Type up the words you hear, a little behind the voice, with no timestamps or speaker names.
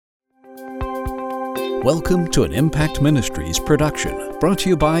Welcome to an Impact Ministries production, brought to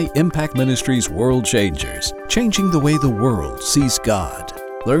you by Impact Ministries World Changers, changing the way the world sees God.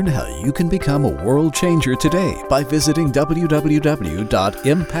 Learn how you can become a world changer today by visiting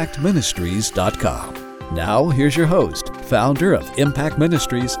www.impactministries.com. Now, here's your host, founder of Impact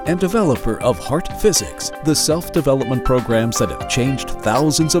Ministries and developer of Heart Physics, the self-development programs that have changed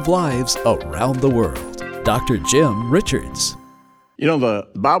thousands of lives around the world, Dr. Jim Richards. You know, the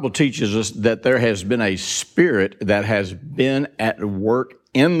Bible teaches us that there has been a spirit that has been at work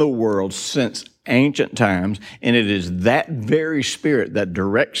in the world since ancient times, and it is that very spirit that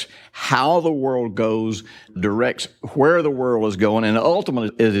directs how the world goes, directs where the world is going, and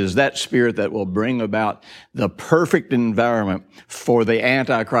ultimately it is that spirit that will bring about the perfect environment for the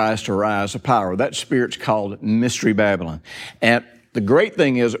Antichrist to rise to power. That spirit's called Mystery Babylon. And the great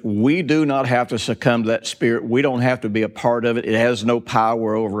thing is we do not have to succumb to that spirit. We don't have to be a part of it. It has no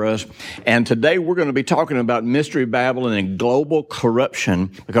power over us. And today we're going to be talking about Mystery Babylon and global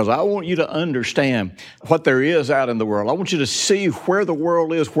corruption, because I want you to understand what there is out in the world. I want you to see where the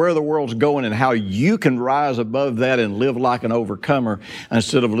world is, where the world's going, and how you can rise above that and live like an overcomer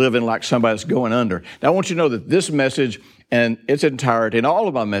instead of living like somebody that's going under. Now, I want you to know that this message and its entirety and all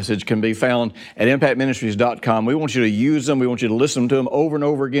of my message can be found at impactministries.com. We want you to use them. We want you to listen to them over and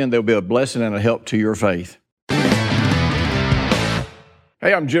over again. They'll be a blessing and a help to your faith. Hey,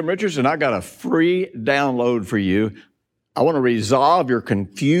 I'm Jim Richards, and I got a free download for you. I want to resolve your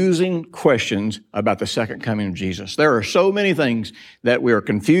confusing questions about the second coming of Jesus. There are so many things that we are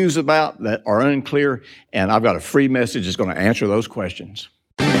confused about, that are unclear, and I've got a free message that's going to answer those questions.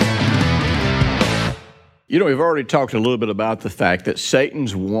 You know, we've already talked a little bit about the fact that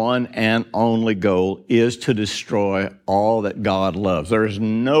Satan's one and only goal is to destroy all that God loves. There is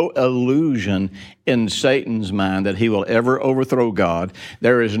no illusion in Satan's mind that he will ever overthrow God.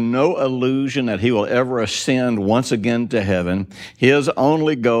 There is no illusion that he will ever ascend once again to heaven. His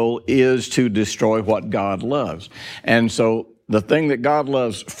only goal is to destroy what God loves. And so the thing that God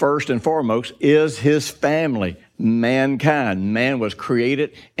loves first and foremost is his family, mankind. Man was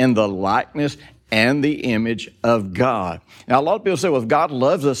created in the likeness and the image of God. Now, a lot of people say, well, if God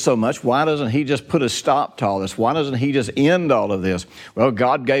loves us so much, why doesn't he just put a stop to all this? Why doesn't he just end all of this? Well,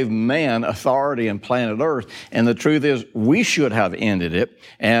 God gave man authority in planet Earth, and the truth is we should have ended it,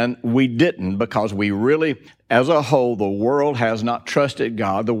 and we didn't, because we really, as a whole, the world has not trusted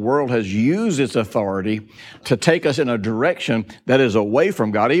God. The world has used its authority to take us in a direction that is away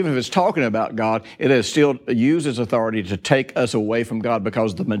from God. Even if it's talking about God, it has still used its authority to take us away from God,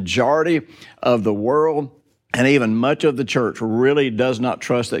 because the majority of the world and even much of the church really does not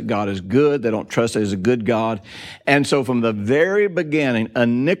trust that God is good. They don't trust that He's a good God. And so from the very beginning,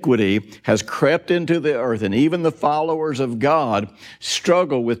 iniquity has crept into the earth, and even the followers of God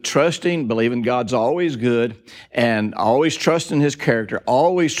struggle with trusting, believing God's always good, and always trusting His character,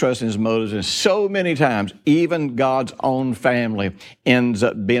 always trusting His motives. And so many times, even God's own family ends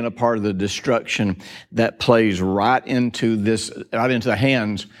up being a part of the destruction that plays right into the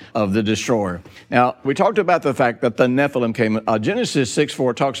hands of the destroyer. Now, we talked about the fact that the Nephilim came. Genesis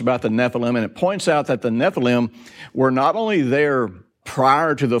 6:4 talks about the Nephilim, and it points out that the Nephilim were not only there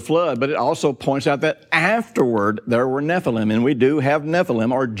prior to the flood, but it also points out that afterward there were Nephilim, and we do have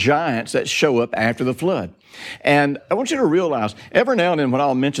Nephilim, or giants, that show up after the flood. And I want you to realize, every now and then when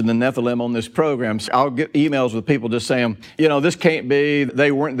I'll mention the Nephilim on this program, I'll get emails with people just saying, you know, this can't be,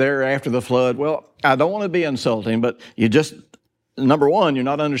 they weren't there after the flood. Well, I don't want to be insulting, but number one, you're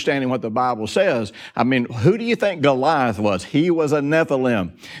not understanding what the Bible says. I mean, who do you think Goliath was? He was a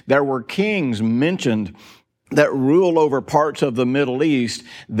Nephilim. There were kings mentioned that ruled over parts of the Middle East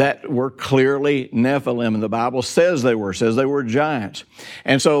that were clearly Nephilim. And the Bible says they were giants.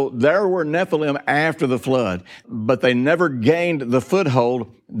 And so there were Nephilim after the flood, but they never gained the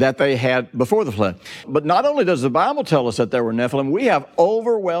foothold that they had before the flood. But not only does the Bible tell us that there were Nephilim, we have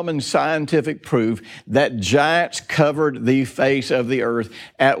overwhelming scientific proof that giants covered the face of the earth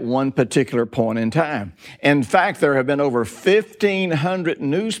at one particular point in time. In fact, there have been over 1,500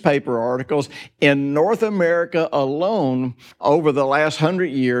 newspaper articles in North America alone over the last 100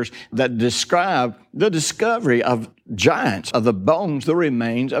 years that describe the discovery of giants, of the bones, the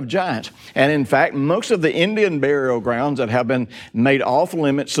remains of giants. And in fact, most of the Indian burial grounds that have been made off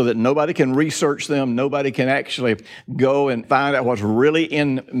limits so that nobody can research them, nobody can actually go and find out what's really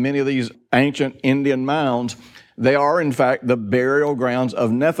in many of these ancient Indian mounds, they are, in fact, the burial grounds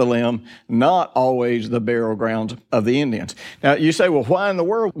of Nephilim, not always the burial grounds of the Indians. Now, you say, well, why in the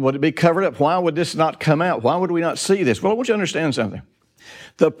world would it be covered up? Why would this not come out? Why would we not see this? Well, I want you to understand something.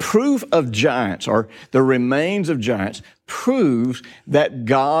 The proof of giants, or the remains of giants, proves that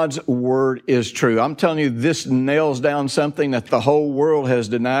God's word is true. I'm telling you, this nails down something that the whole world has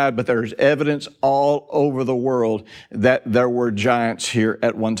denied, but there's evidence all over the world that there were giants here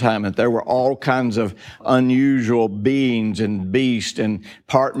at one time, and there were all kinds of unusual beings and beasts and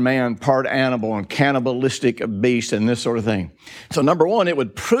part man, part animal and cannibalistic beasts and this sort of thing. So number one, it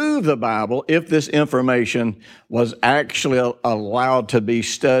would prove the Bible if this information was actually allowed to be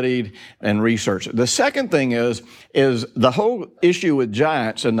studied and researched. The second thing is the whole issue with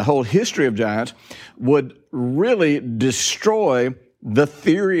giants and the whole history of giants would really destroy the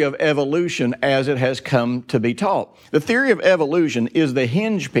theory of evolution as it has come to be taught. The theory of evolution is the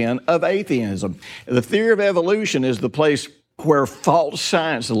hinge-pin of atheism. The theory of evolution is the place where false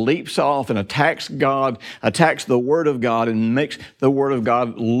science leaps off and attacks God, attacks the Word of God, and makes the Word of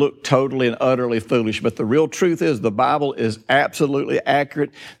God look totally and utterly foolish. But the real truth is the Bible is absolutely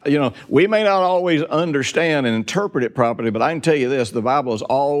accurate. You know, we may not always understand and interpret it properly, but I can tell you this, the Bible is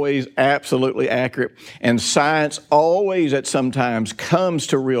always absolutely accurate, and science always at some times comes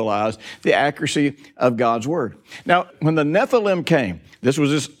to realize the accuracy of God's Word. Now, when the Nephilim came, this was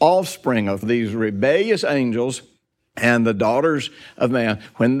this offspring of these rebellious angels and the daughters of man.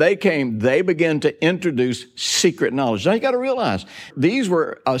 When they came, they began to introduce secret knowledge. Now you got to realize, these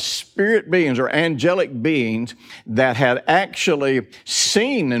were spirit beings or angelic beings that had actually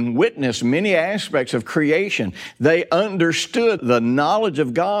seen and witnessed many aspects of creation. They understood the knowledge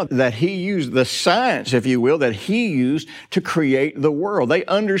of God that He used, the science, if you will, that He used to create the world. They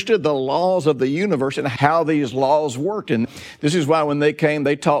understood the laws of the universe and how these laws worked. And this is why when they came,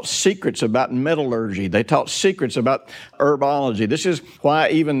 they taught secrets about metallurgy. They taught secrets about herbology. This is why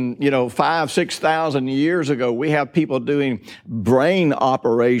even, 5,000, 6,000 years ago, we have people doing brain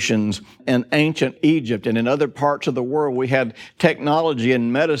operations in ancient Egypt, and in other parts of the world, we had technology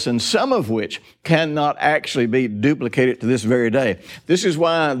and medicine, some of which cannot actually be duplicated to this very day. This is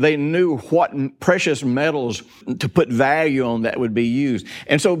why they knew what precious metals to put value on that would be used.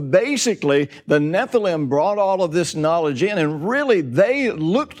 And so basically, the Nephilim brought all of this knowledge in, and really they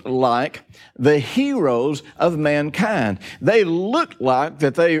looked like the heroes of mankind. They looked like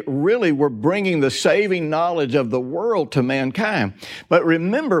that they really were bringing the saving knowledge of the world to mankind. But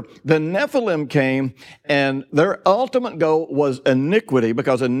remember, the Nephilim came, and their ultimate goal was iniquity,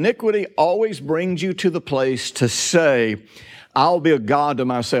 because iniquity always brings you to the place to say, I'll be a God to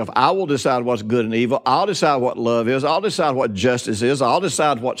myself. I will decide what's good and evil. I'll decide what love is. I'll decide what justice is. I'll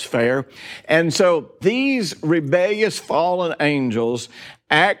decide what's fair. And so these rebellious fallen angels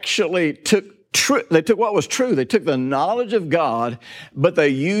actually took what was true. They took the knowledge of God, but they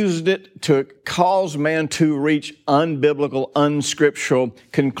used it to cause man to reach unbiblical, unscriptural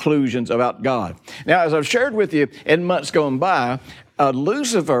conclusions about God. Now, as I've shared with you in months gone by,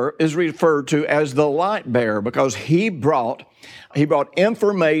 Lucifer is referred to as the light bearer because he brought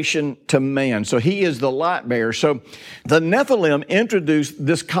information to man. So he is the light bearer. So the Nephilim introduced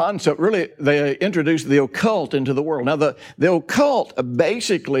this concept. Really, they introduced the occult into the world. Now, the occult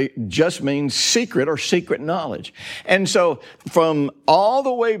basically just means secret or secret knowledge. And so from all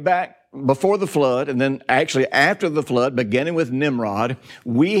the way back before the flood, and then actually after the flood, beginning with Nimrod,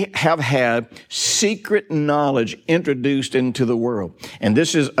 we have had secret knowledge introduced into the world. And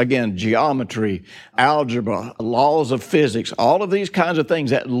this is, again, geometry, algebra, laws of physics, all of these kinds of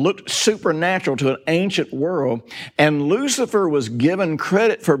things that looked supernatural to an ancient world. And Lucifer was given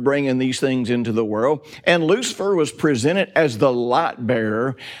credit for bringing these things into the world. And Lucifer was presented as the light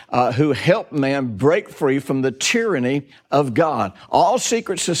bearer who helped man break free from the tyranny of God. All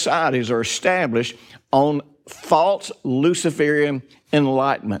secret societies are established on false Luciferian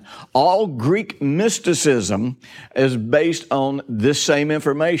enlightenment. All Greek mysticism is based on this same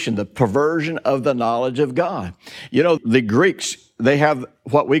information, the perversion of the knowledge of God. The Greeks, they have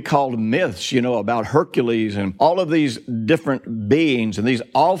what we call myths, about Hercules and all of these different beings and these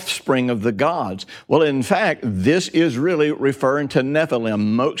offspring of the gods. Well, in fact, this is really referring to Nephilim.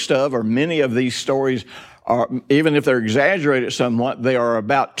 Most of or many of these stories are, even if they're exaggerated somewhat, they are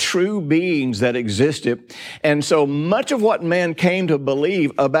about true beings that existed. And so much of what man came to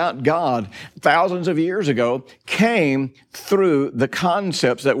believe about God thousands of years ago came through the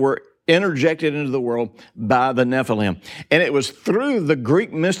concepts that were interjected into the world by the Nephilim. And it was through the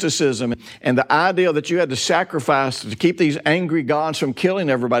Greek mysticism and the idea that you had to sacrifice to keep these angry gods from killing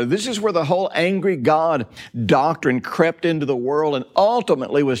everybody. This is where the whole angry God doctrine crept into the world and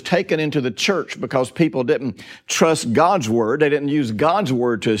ultimately was taken into the church because people didn't trust God's word. They didn't use God's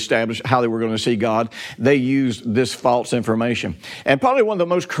word to establish how they were going to see God. They used this false information. And probably one of the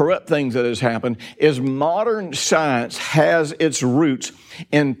most corrupt things that has happened is modern science has its roots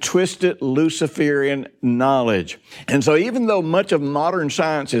in twisted Luciferian knowledge. And so even though much of modern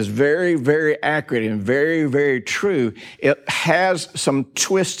science is very, very accurate and very, very true, it has some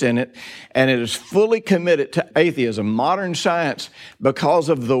twist in it, and it is fully committed to atheism. Modern science, because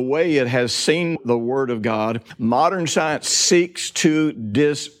of the way it has seen the Word of God, modern science seeks to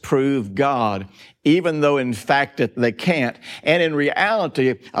disprove God, even though in fact they can't. And in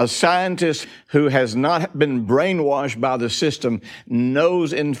reality, a scientist who has not been brainwashed by the system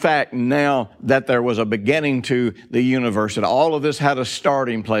knows in fact now that there was a beginning to the universe, that all of this had a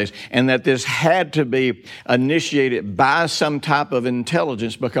starting place, and that this had to be initiated by some type of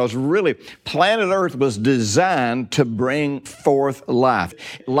intelligence, because really planet Earth was designed to bring forth life.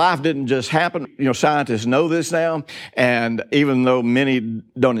 Life didn't just happen. Scientists know this now, and even though many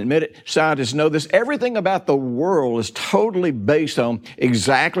don't admit it, scientists know this. Everything about the world is totally based on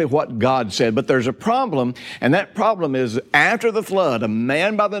exactly what God said. But there's a problem, and that problem is after the flood, a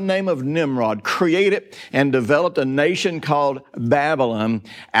man by the name of Nimrod created and developed a nation called Babylon,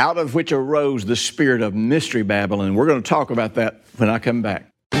 out of which arose the spirit of Mystery Babylon. We're going to talk about that when I come back.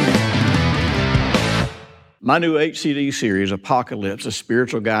 My new HCD series, Apocalypse, A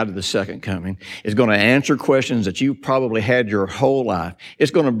Spiritual Guide to the Second Coming, is going to answer questions that you probably had your whole life.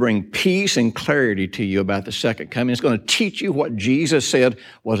 It's going to bring peace and clarity to you about the second coming. It's going to teach you what Jesus said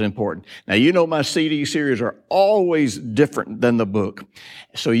was important. Now, my CD series are always different than the book.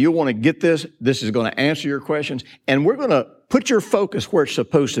 So you want to get this. This is going to answer your questions. And we're going to put your focus where it's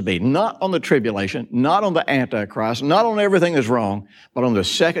supposed to be, not on the tribulation, not on the Antichrist, not on everything that's wrong, but on the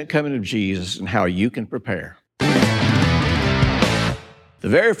second coming of Jesus and how you can prepare. The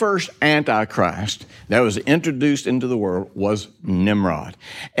very first Antichrist that was introduced into the world was Nimrod.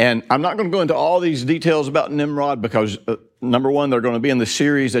 And I'm not going to go into all these details about Nimrod because, number one, they're going to be in the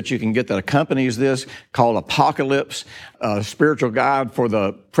series that you can get that accompanies this called Apocalypse, a spiritual guide for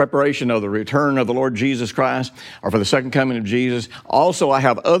the preparation of the return of the Lord Jesus Christ or for the second coming of Jesus. Also, I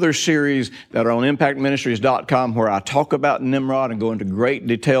have other series that are on impactministries.com where I talk about Nimrod and go into great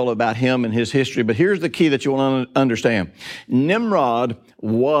detail about him and his history. But here's the key that you want to understand. Nimrod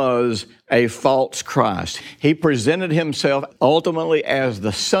was a false Christ. He presented himself ultimately as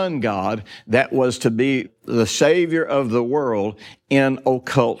the sun god that was to be the savior of the world in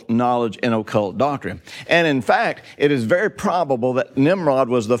occult knowledge and occult doctrine. And in fact, it is very probable that Nimrod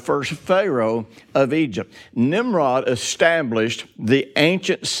was the first pharaoh of Egypt. Nimrod established the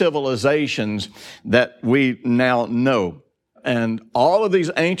ancient civilizations that we now know. And all of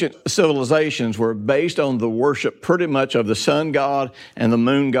these ancient civilizations were based on the worship pretty much of the sun god and the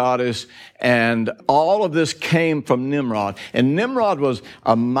moon goddess. And all of this came from Nimrod. And Nimrod was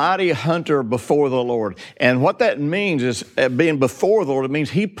a mighty hunter before the Lord. And what that means is, being before the Lord, it means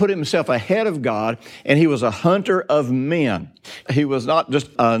he put himself ahead of God, and he was a hunter of men. He was not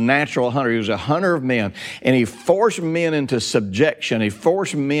just a natural hunter. He was a hunter of men. And he forced men into subjection. He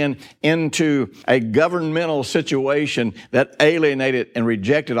forced men into a governmental situation that alienated and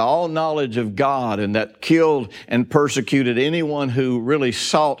rejected all knowledge of God, and that killed and persecuted anyone who really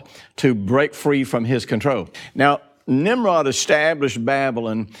sought to break free from his control. Now, Nimrod established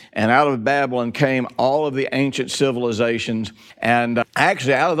Babylon, and out of Babylon came all of the ancient civilizations. And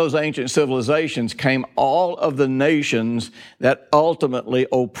actually, out of those ancient civilizations came all of the nations that ultimately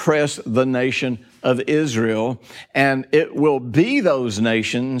oppressed the nation of Israel. And it will be those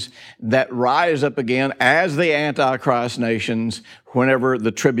nations that rise up again as the Antichrist nations whenever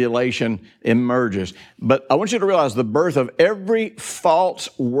the tribulation emerges. But I want you to realize the birth of every false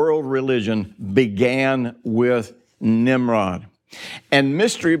world religion began with Nimrod. And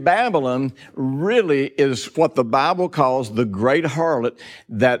Mystery Babylon really is what the Bible calls the great harlot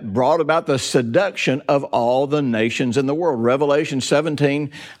that brought about the seduction of all the nations in the world. Revelation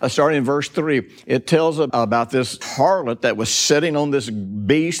 17, starting in verse 3, it tells about this harlot that was sitting on this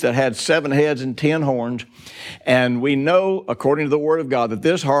beast that had 7 heads and 10 horns. And we know, according to the Word of God, that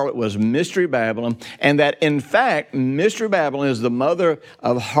this harlot was Mystery Babylon, and that, in fact, Mystery Babylon is the mother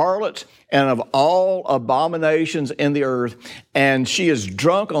of harlots and of all abominations in the earth, and she is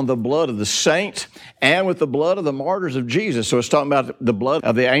drunk on the blood of the saints and with the blood of the martyrs of Jesus. So it's talking about the blood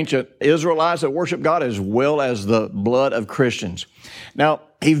of the ancient Israelites that worship God as well as the blood of Christians. Now,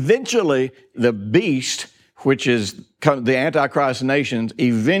 eventually, the beast, which is the Antichrist nations,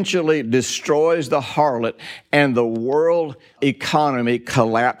 eventually destroys the harlot and the world economy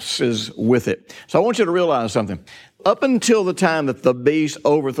collapses with it. So I want you to realize something. Up until the time that the beast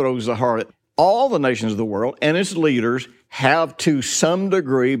overthrows the harlot, all the nations of the world and its leaders have to some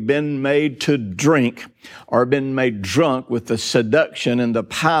degree been made to drink or been made drunk with the seduction and the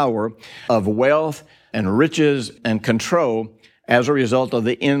power of wealth and riches and control as a result of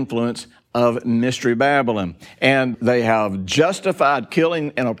the influence of Mystery Babylon. And they have justified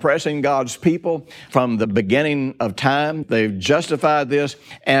killing and oppressing God's people from the beginning of time. They've justified this,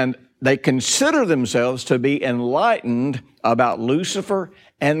 and they consider themselves to be enlightened about Lucifer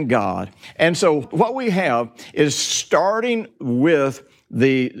and God. And so what we have is, starting with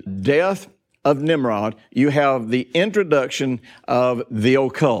the death of Nimrod, you have the introduction of the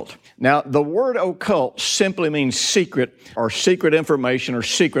occult. Now, the word occult simply means secret or secret information or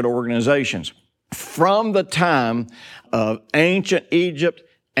secret organizations. From the time of ancient Egypt,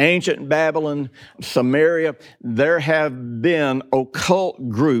 ancient Babylon, Samaria, there have been occult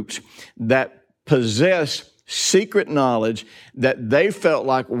groups that possess secret knowledge that they felt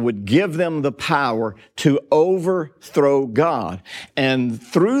like would give them the power to overthrow God. And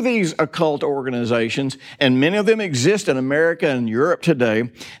through these occult organizations, and many of them exist in America and Europe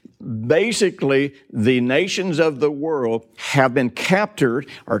today, basically the nations of the world have been captured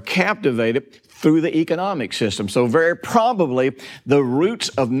or captivated through the economic system. So very probably the roots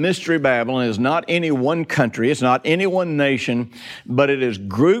of Mystery Babylon is not any one country, it's not any one nation, but it is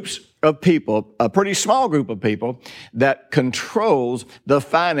groups of people, a pretty small group of people, that controls the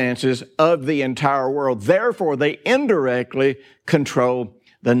finances of the entire world. Therefore, they indirectly control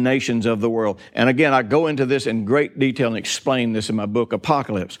the nations of the world. And again, I go into this in great detail and explain this in my book,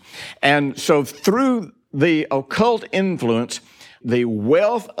 Apocalypse. And so through the occult influence, the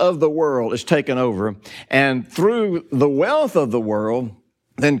wealth of the world is taken over. And through the wealth of the world,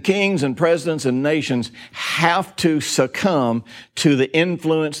 then kings and presidents and nations have to succumb to the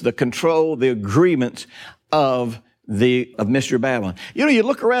influence, the control, the agreements of Mystery Babylon. You know, you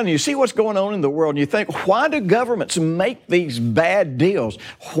look around and you see what's going on in the world and you think, why do governments make these bad deals?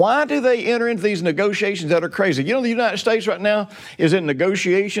 Why do they enter into these negotiations that are crazy? You know, the United States right now is in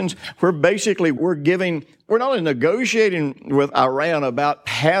negotiations where basically we're not only negotiating with Iran about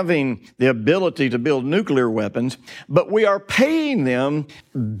having the ability to build nuclear weapons, but we are paying them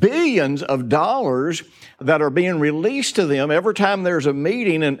billions of dollars that are being released to them every time there's a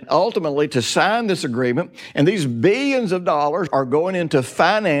meeting, and ultimately to sign this agreement. And these billions of dollars are going into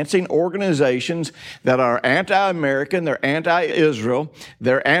financing organizations that are anti-American, they're anti-Israel,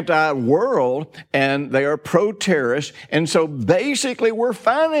 they're anti-world, and they are pro-terrorist. And so basically we're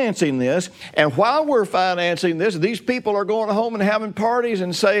financing this. And while we're financing this, these people are going home and having parties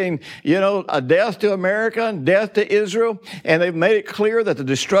and saying, you know, a death to America and death to Israel. And they've made it clear that the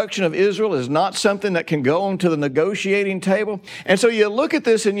destruction of Israel is not something that can go onto the negotiating table. And so you look at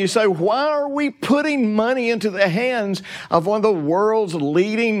this and you say, why are we putting money into the hands of one of the world's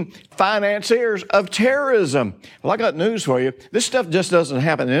leading financiers of terrorism? Well, I got news for you. This stuff just doesn't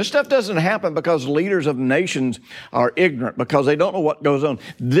happen. And this stuff doesn't happen because leaders of nations are ignorant, because they don't know what goes on.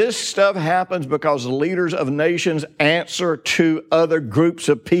 This stuff happens because leaders of nations answer to other groups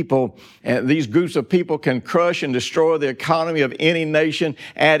of people. And these groups of people can crush and destroy the economy of any nation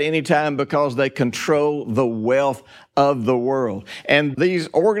at any time because they control the wealth of the world. And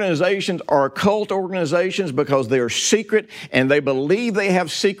these organizations are occult organizations because they are secret, and they believe they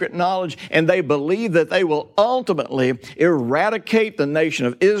have secret knowledge, and they believe that they will ultimately eradicate the nation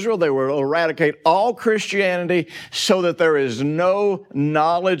of Israel. They will eradicate all Christianity so that there is no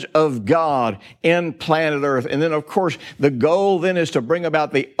knowledge of God in planet Earth. And then, of course, the goal then is to bring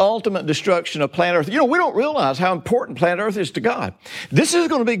about the ultimate destruction of planet Earth. You know, we don't realize how important planet Earth is to God. This is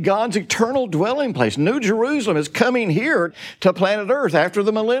going to be God's eternal dwelling place. New Jerusalem is coming here to planet Earth after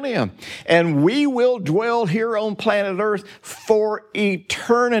the millennium. And we will dwell here on planet Earth for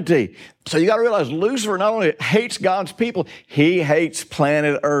eternity. So you got to realize Lucifer not only hates God's people, he hates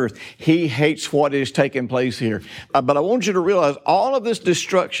planet Earth. He hates what is taking place here. But I want you to realize all of this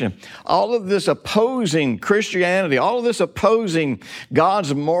destruction, all of this opposing Christianity, all of this opposing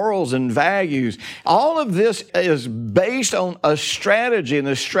God's morals and values, all of this is based on a strategy, and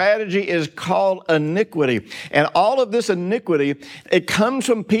the strategy is called iniquity. And all of this iniquity, it comes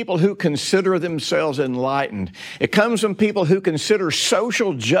from people who consider themselves enlightened. It comes from people who consider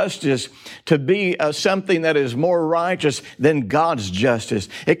social justice to be something that is more righteous than God's justice.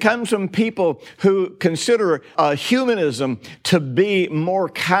 It comes from people who consider humanism to be more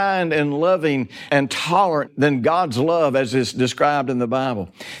kind and loving and tolerant than God's love as is described in the Bible.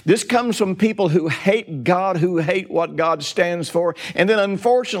 This comes from people who hate God, who hate what God stands for. And then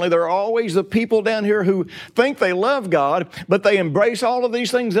unfortunately, there are always the people down here who think they love God, but they embrace all of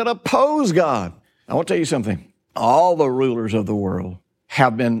these things that oppose God. I want to tell you something. All the rulers of the world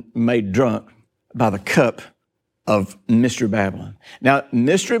have been made drunk by the cup of Mystery Babylon. Now,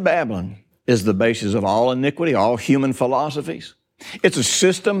 Mystery Babylon is the basis of all iniquity, all human philosophies. It's a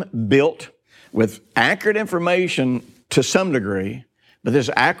system built with accurate information to some degree, but this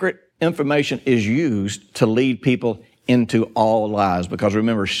accurate information is used to lead people into all lies, because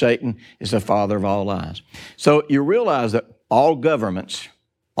remember, Satan is the father of all lies. So you realize that all governments,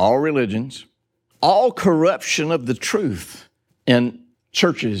 all religions, all corruption of the truth in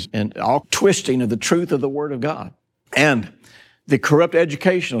churches and all twisting of the truth of the Word of God, and the corrupt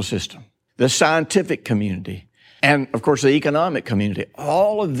educational system, the scientific community, and of course the economic community,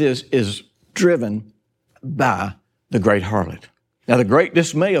 all of this is driven by the great harlot. Now, the great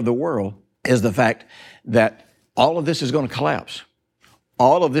dismay of the world is the fact that all of this is going to collapse.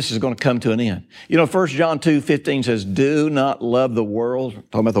 All of this is going to come to an end. You know, 1 John 2:15 says, do not love the world,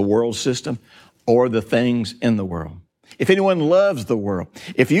 talking about the world system, or the things in the world. If anyone loves the world,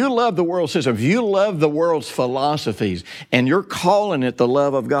 if you love the world system, if you love the world's philosophies, and you're calling it the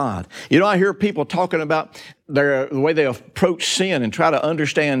love of God. You know, I hear people talking about the way they approach sin and try to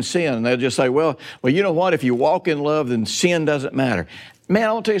understand sin, and they'll just say, well, you know what? If you walk in love, then sin doesn't matter. Man,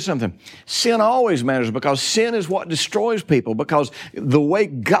 I want to tell you something. Sin always matters, because sin is what destroys people, because the way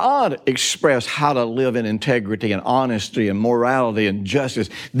God expressed how to live in integrity and honesty and morality and justice,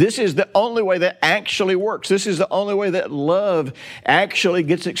 this is the only way that actually works. This is the only way that love actually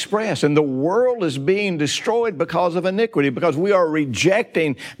gets expressed. And the world is being destroyed because of iniquity, because we are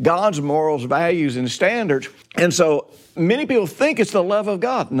rejecting God's morals, values, and standards. And so many people think it's the love of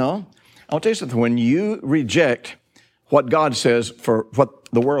God. No. I'll tell you something. When you reject what God says for what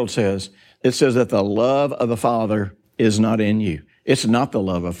the world says, it says that the love of the Father is not in you. It's not the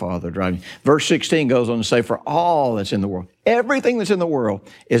love of the Father driving you. Verse 16 goes on to say, for all that's in the world, everything that's in the world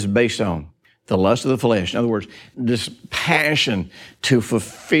is based on the lust of the flesh. In other words, this passion to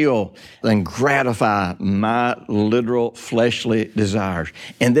fulfill and gratify my literal fleshly desires.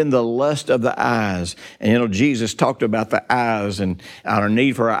 And then the lust of the eyes. And you know, Jesus talked about the eyes and our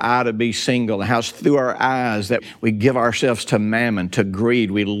need for our eye to be single, and how it's through our eyes that we give ourselves to mammon, to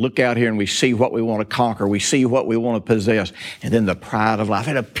greed. We look out here and we see what we want to conquer. We see what we want to possess. And then the pride of life.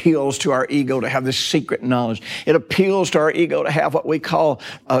 It appeals to our ego to have this secret knowledge. It appeals to our ego to have what we call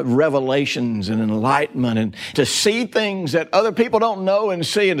revelations and enlightenment, and to see things that other people don't know and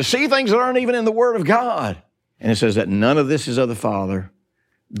see, and to see things that aren't even in the Word of God. And it says that none of this is of the Father,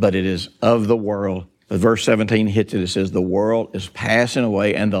 but it is of the world. But verse 17 hits it. It says, the world is passing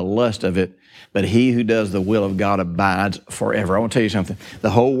away and the lust of it, but he who does the will of God abides forever. I want to tell you something.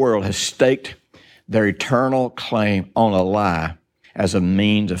 The whole world has staked their eternal claim on a lie as a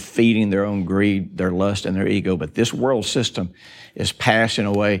means of feeding their own greed, their lust, and their ego. But this world system is passing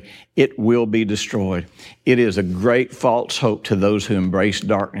away. It will be destroyed. It is a great false hope to those who embrace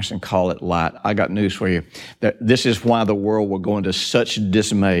darkness and call it light. I got news for you. That this is why the world will go into such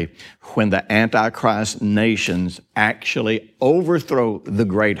dismay when the Antichrist nations actually overthrow the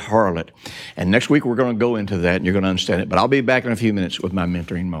great harlot. And next week we're going to go into that, and you're going to understand it. But I'll be back in a few minutes with my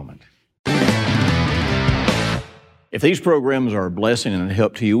mentoring moment. If these programs are a blessing and a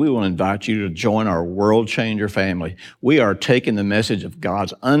help to you, we will invite you to join our World Changer family. We are taking the message of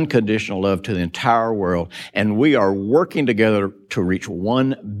God's unconditional love to the entire world, and we are working together to reach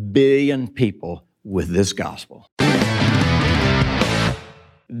 1 billion people with this gospel.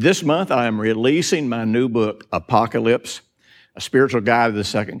 This month, I am releasing my new book, Apocalypse, A Spiritual Guide to the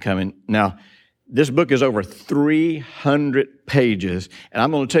Second Coming. Now, this book is over 300 pages, and I'm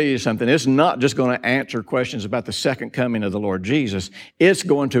going to tell you something. It's not just going to answer questions about the second coming of the Lord Jesus. It's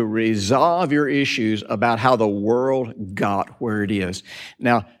going to resolve your issues about how the world got where it is.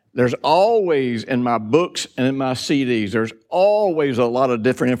 Now, there's always, in my books and in my CDs, there's always a lot of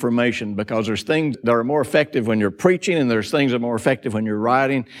different information, because there's things that are more effective when you're preaching, and there's things that are more effective when you're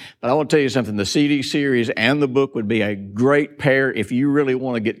writing. But I want to tell you something. The CD series and the book would be a great pair if you really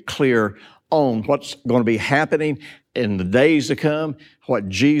want to get clear on what's going to be happening in the days to come, what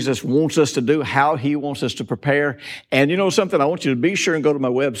Jesus wants us to do, how He wants us to prepare. And you know something, I want you to be sure and go to my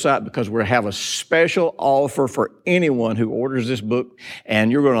website because we have a special offer for anyone who orders this book,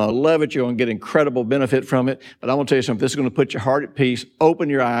 and you're going to love it. You're going to get incredible benefit from it. But I want to tell you something, this is going to put your heart at peace, open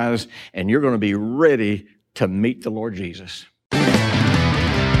your eyes, and you're going to be ready to meet the Lord Jesus.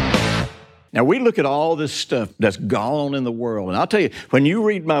 Now, we look at all this stuff that's gone on in the world, and I'll tell you, when you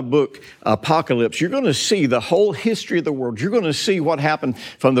read my book, Apocalypse, you're going to see the whole history of the world. You're going to see what happened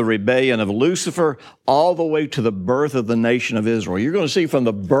from the rebellion of Lucifer all the way to the birth of the nation of Israel. You're going to see from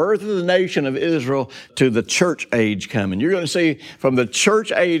the birth of the nation of Israel to the church age coming. You're going to see from the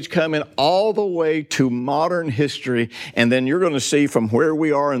church age coming all the way to modern history, and then you're going to see from where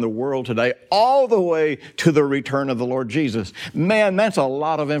we are in the world today all the way to the return of the Lord Jesus. Man, that's a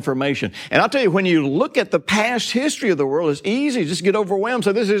lot of information. And I'll tell you, when you look at the past history of the world, it's easy to just get overwhelmed.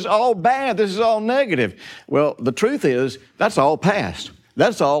 So this is all bad. This is all negative. Well, the truth is, that's all past.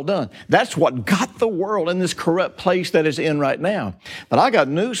 That's all done. That's what got the world in this corrupt place that it's in right now. But I got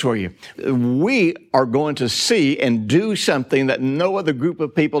news for you. We are going to see and do something that no other group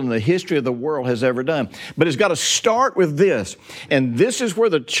of people in the history of the world has ever done. But it's got to start with this. And this is where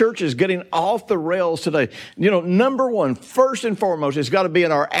the church is getting off the rails today. You know, number one, first and foremost, it's got to be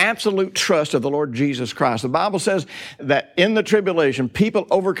in our absolute trust of the Lord Jesus Christ. The Bible says that in the tribulation, people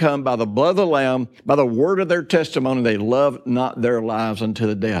overcome by the blood of the Lamb, by the word of their testimony, they love not their lives unto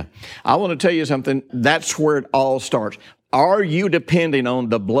the death. I want to tell you something. That's where it all starts. Are you depending on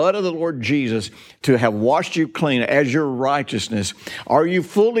the blood of the Lord Jesus to have washed you clean as your righteousness? Are you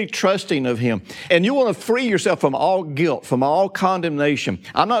fully trusting of Him? And you want to free yourself from all guilt, from all condemnation.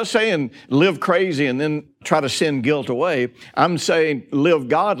 I'm not saying live crazy and then try to send guilt away. I'm saying live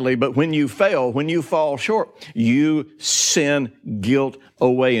godly, but when you fail, when you fall short, you send guilt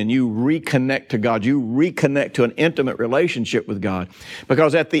away and you reconnect to God. You reconnect to an intimate relationship with God.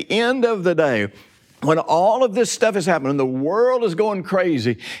 Because at the end of the day, when all of this stuff is happening, the world is going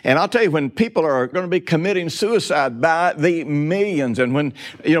crazy, and I'll tell you, when people are going to be committing suicide by the millions, and when,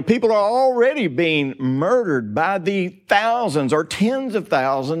 you know, people are already being murdered by the thousands or tens of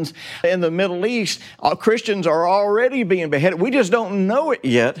thousands in the Middle East, Christians are already being beheaded. We just don't know it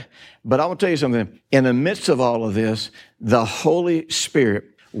yet, but I will tell you something. In the midst of all of this, the Holy Spirit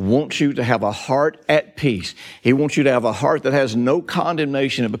wants you to have a heart at peace. He wants you to have a heart that has no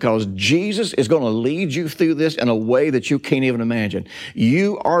condemnation, because Jesus is going to lead you through this in a way that you can't even imagine.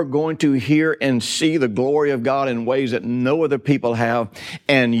 You are going to hear and see the glory of God in ways that no other people have,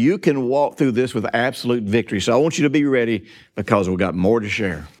 and you can walk through this with absolute victory. So I want you to be ready, because we've got more to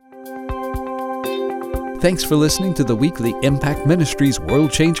share. Thanks for listening to the weekly Impact Ministries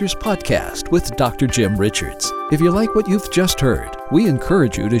World Changers podcast with Dr. Jim Richards. If you like what you've just heard, we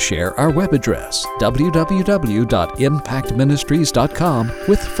encourage you to share our web address, www.impactministries.com,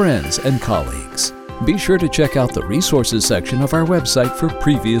 with friends and colleagues. Be sure to check out the resources section of our website for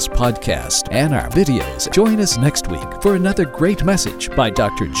previous podcasts and our videos. Join us next week for another great message by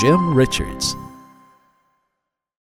Dr. Jim Richards.